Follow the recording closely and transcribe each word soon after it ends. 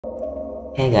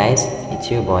Hey guys, it's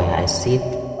your boy Heisty,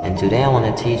 and today I want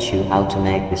to teach you how to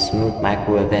make the smooth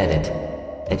microwave edit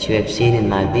that you have seen in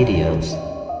my videos.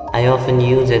 I often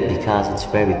use it because it's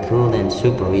very cool and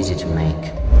super easy to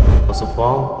make. First of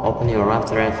all, open your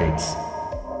After Effects.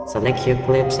 Select your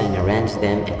clips and arrange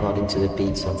them according to the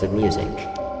beats of the music.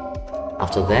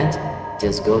 After that,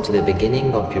 just go to the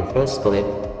beginning of your first clip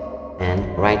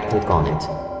and right-click on it.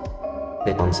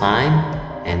 Click on Time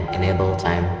and enable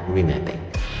Time Remapping.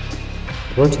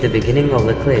 Go to the beginning of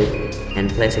the clip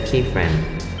and place a keyframe.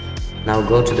 Now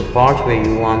go to the part where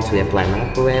you want to apply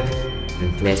microwave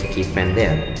and place a keyframe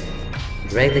there.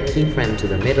 Drag the keyframe to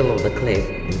the middle of the clip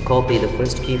and copy the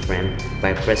first keyframe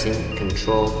by pressing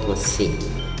Ctrl+C.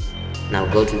 Now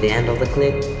go to the end of the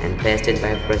clip and paste it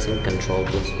by pressing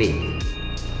Ctrl+V.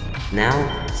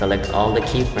 Now select all the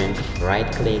keyframes,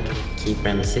 right-click,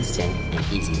 Keyframe Assistant and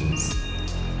Easy Ease.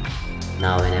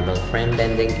 Now enable frame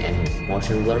bending and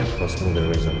motion blur for smoother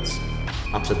results.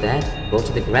 After that, go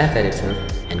to the graph editor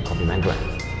and copy my graph.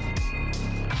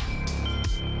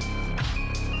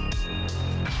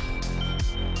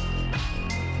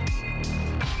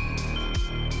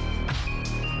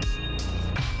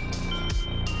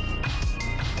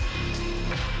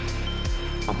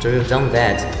 After you've done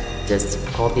that, just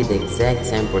copy the exact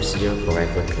same procedure for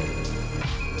every clip.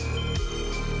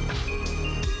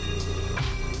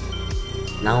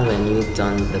 Now when you've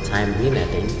done the time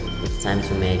remapping, it's time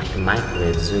to make a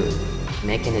microwave zoom.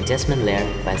 Make an adjustment layer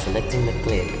by selecting the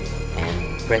clip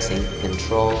and pressing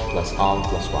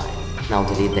Ctrl+Alt+Y. Now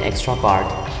delete the extra part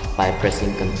by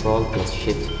pressing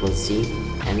Ctrl+Shift+Z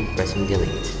and pressing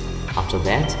delete. After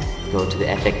that, go to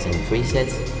the effects and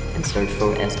presets and search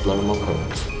for S-Blur More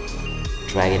Curves.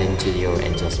 Drag it into your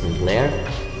adjustment layer.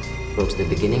 Go to the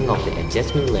beginning of the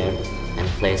adjustment layer and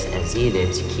place a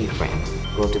Z-edit keyframe.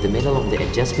 Go to the middle of the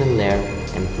adjustment layer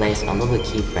and place another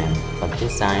keyframe, but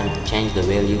this time change the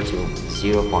value to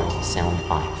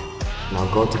 0.75.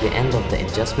 Now go to the end of the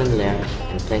adjustment layer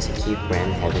and place a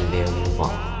keyframe having value 1.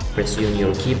 Press U on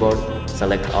your keyboard,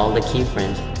 select all the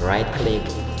keyframes, right-click,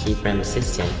 Keyframe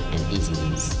Assistant and Easy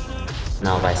Ease.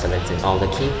 Now by selecting all the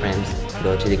keyframes,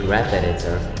 go to the graph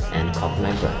editor and copy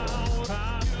my graph.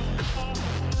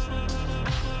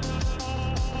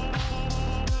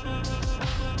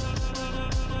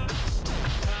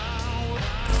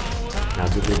 Now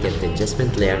duplicate the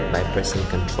adjustment layer by pressing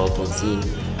Ctrl+Z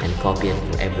and copy it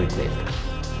for every clip.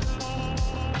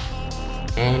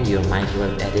 And your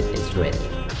microwave edit is ready.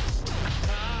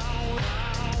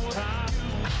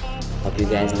 Hope you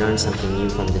guys learned something new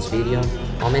from this video.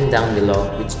 Comment down below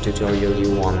which tutorial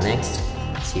you want next.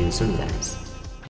 See you soon guys.